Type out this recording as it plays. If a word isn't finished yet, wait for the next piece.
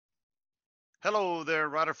Hello there,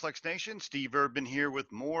 Riderflex Nation. Steve Urban here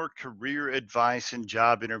with more career advice and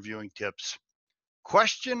job interviewing tips.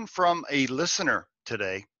 Question from a listener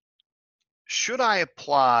today. Should I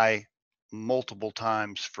apply multiple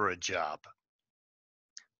times for a job?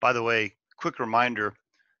 By the way, quick reminder,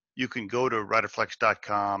 you can go to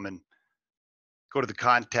riderflex.com and go to the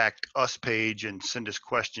contact us page and send us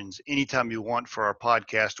questions anytime you want for our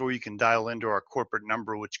podcast, or you can dial into our corporate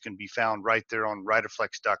number, which can be found right there on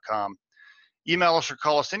riderflex.com. Email us or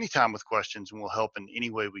call us anytime with questions, and we'll help in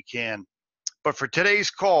any way we can. But for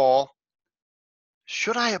today's call,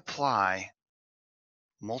 should I apply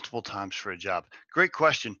multiple times for a job? Great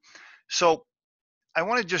question. So I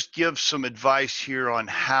want to just give some advice here on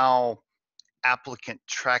how applicant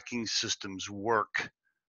tracking systems work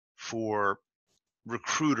for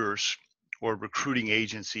recruiters or recruiting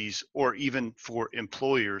agencies, or even for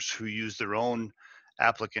employers who use their own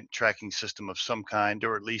applicant tracking system of some kind,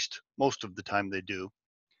 or at least most of the time they do.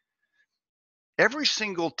 Every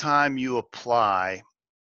single time you apply,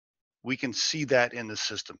 we can see that in the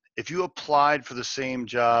system. If you applied for the same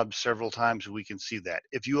job several times, we can see that.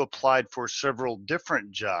 If you applied for several different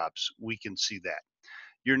jobs, we can see that.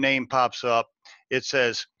 Your name pops up. It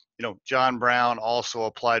says, John Brown also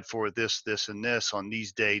applied for this, this, and this on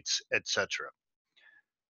these dates, etc.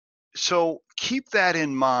 So keep that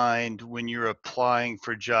in mind when you're applying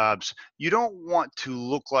for jobs. You don't want to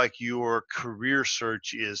look like your career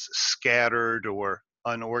search is scattered or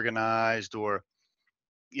unorganized or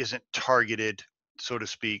isn't targeted, so to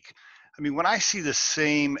speak. I mean, when I see the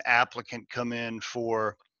same applicant come in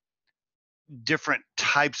for different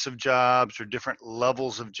types of jobs or different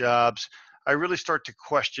levels of jobs, I really start to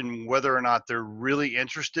question whether or not they're really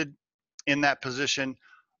interested in that position,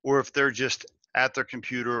 or if they're just at their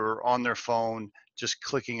computer or on their phone, just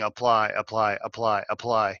clicking apply, apply, apply,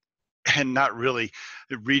 apply, and not really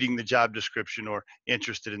reading the job description or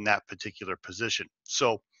interested in that particular position.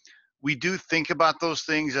 So we do think about those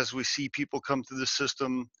things as we see people come through the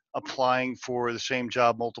system applying for the same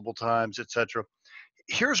job multiple times, etc.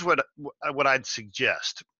 Here's what I'd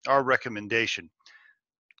suggest, our recommendation.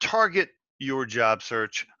 Target your job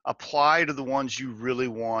search, apply to the ones you really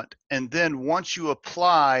want, and then once you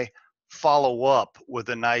apply, follow up with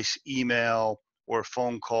a nice email or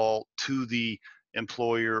phone call to the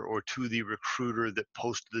employer or to the recruiter that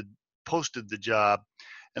posted the job,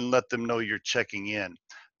 and let them know you're checking in.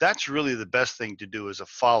 That's really the best thing to do, as a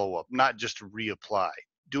follow-up, not just reapply.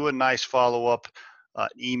 Do a nice follow-up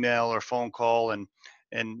email or phone call, and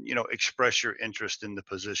express your interest in the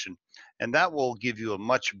position, and that will give you a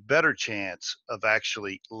much better chance of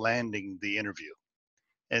actually landing the interview.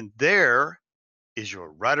 And there is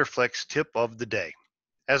your Riderflex tip of the day.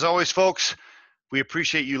 As always, folks, we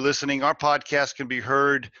appreciate you listening. Our podcast can be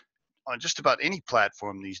heard on just about any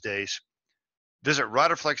platform these days. Visit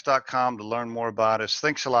riderflex.com to learn more about us.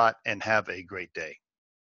 Thanks a lot, and have a great day.